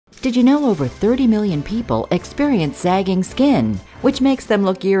Did you know over 30 million people experience sagging skin, which makes them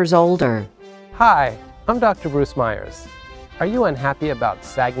look years older? Hi, I'm Dr. Bruce Myers. Are you unhappy about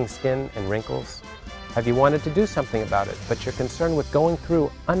sagging skin and wrinkles? Have you wanted to do something about it, but you're concerned with going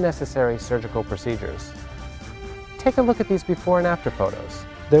through unnecessary surgical procedures? Take a look at these before and after photos.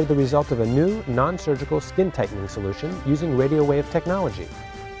 They're the result of a new non-surgical skin tightening solution using radio wave technology.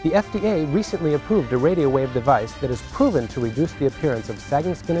 The FDA recently approved a radio wave device that is proven to reduce the appearance of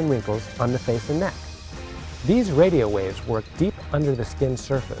sagging skin and wrinkles on the face and neck. These radio waves work deep under the skin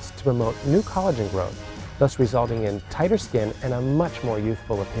surface to promote new collagen growth, thus resulting in tighter skin and a much more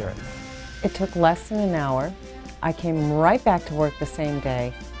youthful appearance. It took less than an hour. I came right back to work the same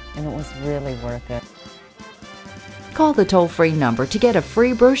day, and it was really worth it. Call the toll-free number to get a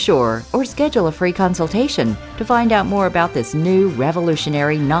free brochure or schedule a free consultation to find out more about this new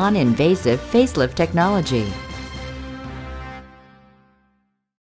revolutionary non-invasive facelift technology.